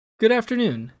Good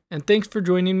afternoon, and thanks for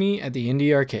joining me at the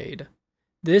Indie Arcade.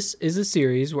 This is a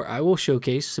series where I will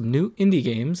showcase some new indie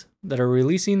games that are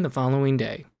releasing the following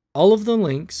day. All of the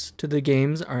links to the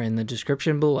games are in the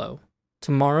description below.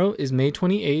 Tomorrow is May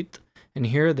 28th, and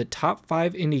here are the top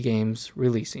 5 indie games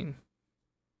releasing.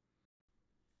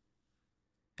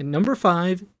 At number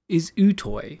 5 is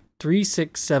UooToy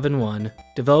 3671,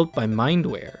 developed by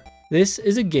Mindware. This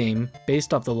is a game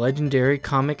based off the legendary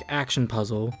comic action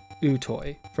puzzle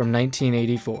UooToy from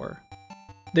 1984.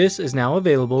 This is now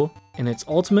available in its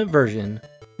ultimate version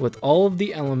with all of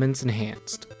the elements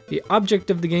enhanced. The object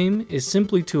of the game is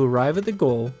simply to arrive at the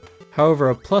goal, however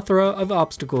a plethora of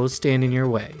obstacles stand in your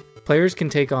way. Players can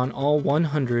take on all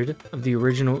 100 of the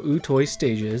original UooToy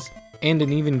stages, and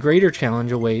an even greater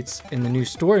challenge awaits in the new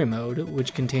story mode,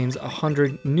 which contains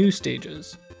 100 new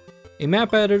stages. A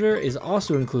map editor is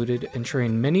also included,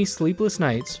 ensuring many sleepless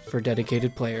nights for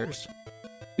dedicated players.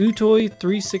 UooToy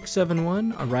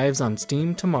 3671 arrives on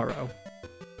Steam tomorrow.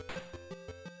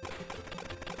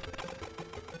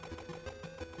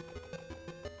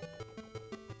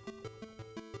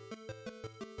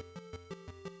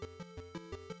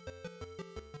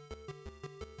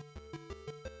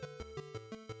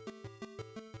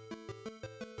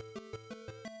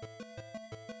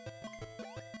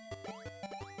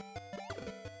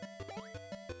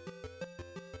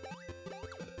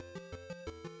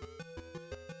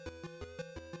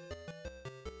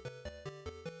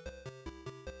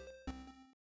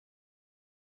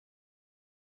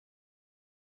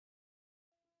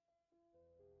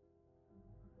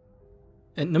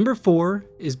 At number 4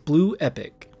 is Blue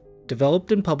Epic,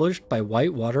 developed and published by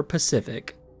Whitewater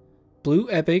Pacific. Blue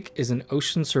Epic is an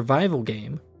ocean survival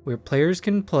game where players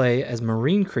can play as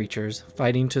marine creatures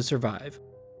fighting to survive.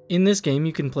 In this game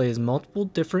you can play as multiple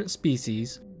different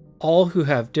species, all who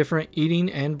have different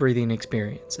eating and breathing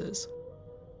experiences.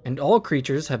 And all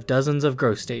creatures have dozens of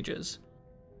growth stages.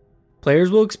 Players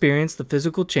will experience the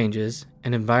physical changes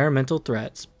and environmental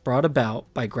threats brought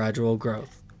about by gradual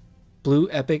growth. Blue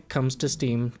Epic comes to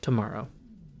Steam tomorrow.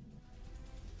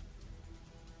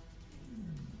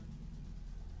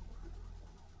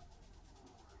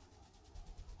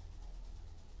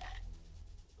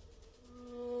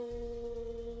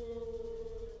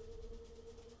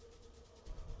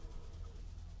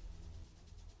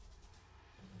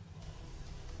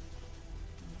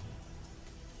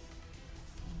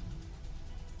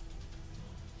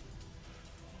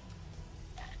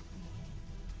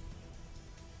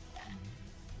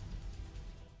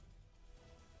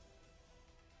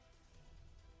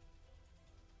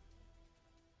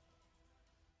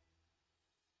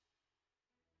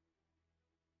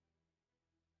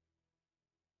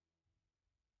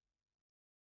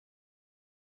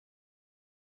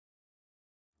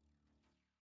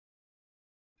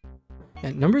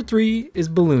 At number 3 is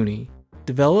Ballooni,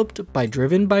 developed by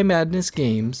Driven by Madness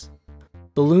Games.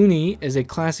 Ballooni is a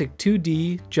classic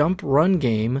 2D jump-run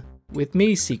game with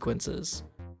maze sequences.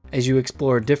 As you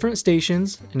explore different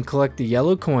stations and collect the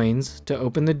yellow coins to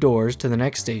open the doors to the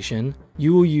next station,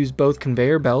 you will use both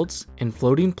conveyor belts and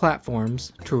floating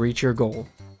platforms to reach your goal.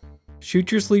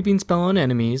 Shoot your sleeping spell on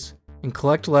enemies and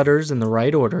collect letters in the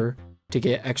right order to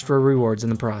get extra rewards in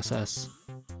the process.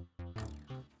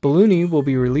 Ballooni will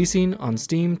be releasing on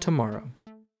Steam tomorrow.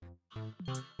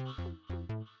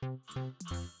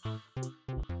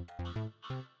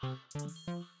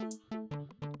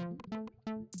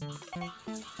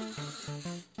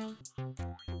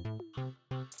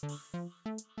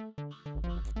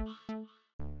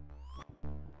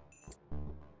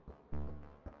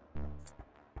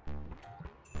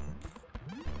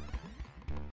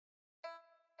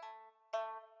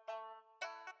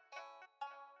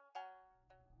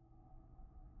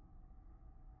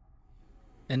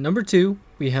 At number 2,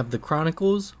 we have the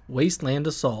Chronicles Wasteland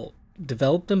Assault,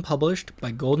 developed and published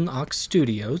by Golden Ox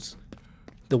Studios.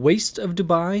 The wastes of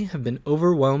Dubai have been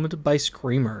overwhelmed by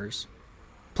screamers.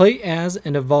 Play as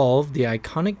and evolve the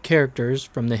iconic characters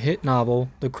from the hit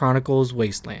novel The Chronicles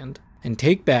Wasteland, and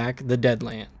take back the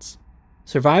Deadlands.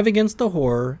 Survive against the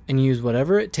horror and use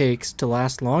whatever it takes to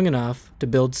last long enough to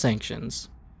build sanctions.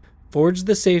 Forge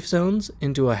the safe zones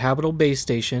into a habitable base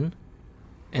station,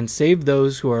 and save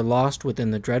those who are lost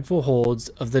within the dreadful holds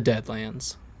of the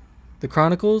Deadlands. The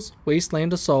Chronicles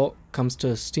Wasteland Assault comes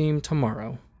to Steam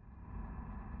tomorrow.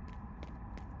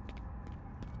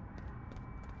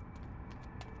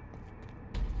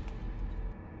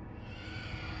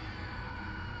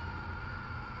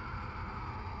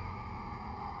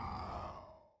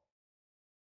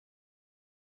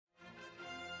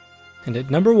 And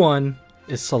at number 1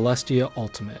 is Celestia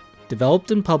Ultimate, developed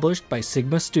and published by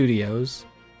Sigma Studios.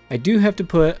 I do have to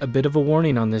put a bit of a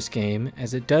warning on this game,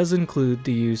 as it does include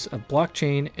the use of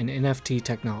blockchain and NFT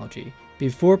technology.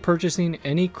 Before purchasing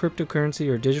any cryptocurrency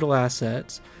or digital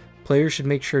assets, players should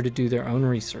make sure to do their own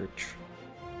research.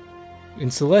 In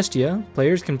Celestia,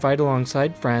 players can fight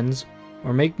alongside friends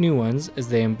or make new ones as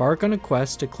they embark on a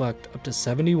quest to collect up to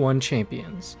 71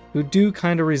 champions, who do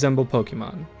kinda resemble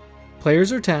Pokemon.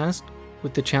 Players are tasked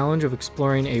with the challenge of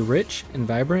exploring a rich and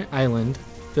vibrant island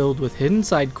filled with hidden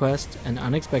side quests and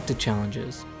unexpected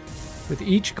challenges. With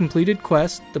each completed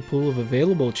quest, the pool of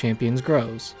available champions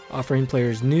grows, offering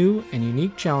players new and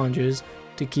unique challenges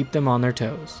to keep them on their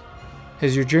toes.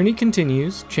 As your journey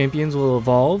continues, champions will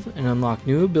evolve and unlock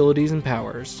new abilities and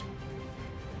powers.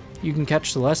 You can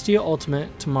catch Celestia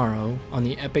Ultimate tomorrow on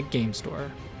the Epic Game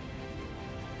Store.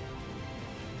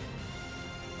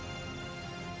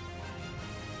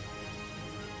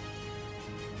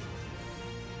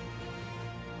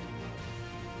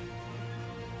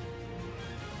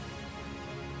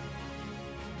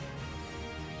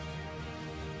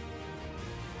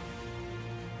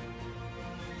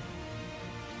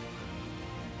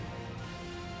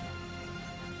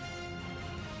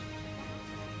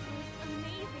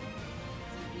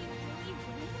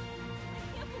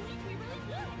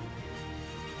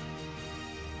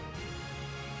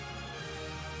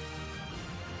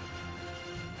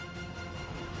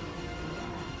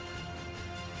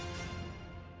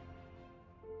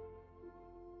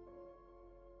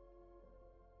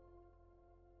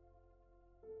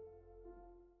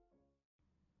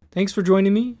 Thanks for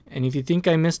joining me, and if you think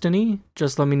I missed any,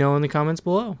 just let me know in the comments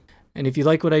below. And if you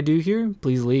like what I do here,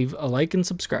 please leave a like and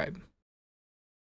subscribe.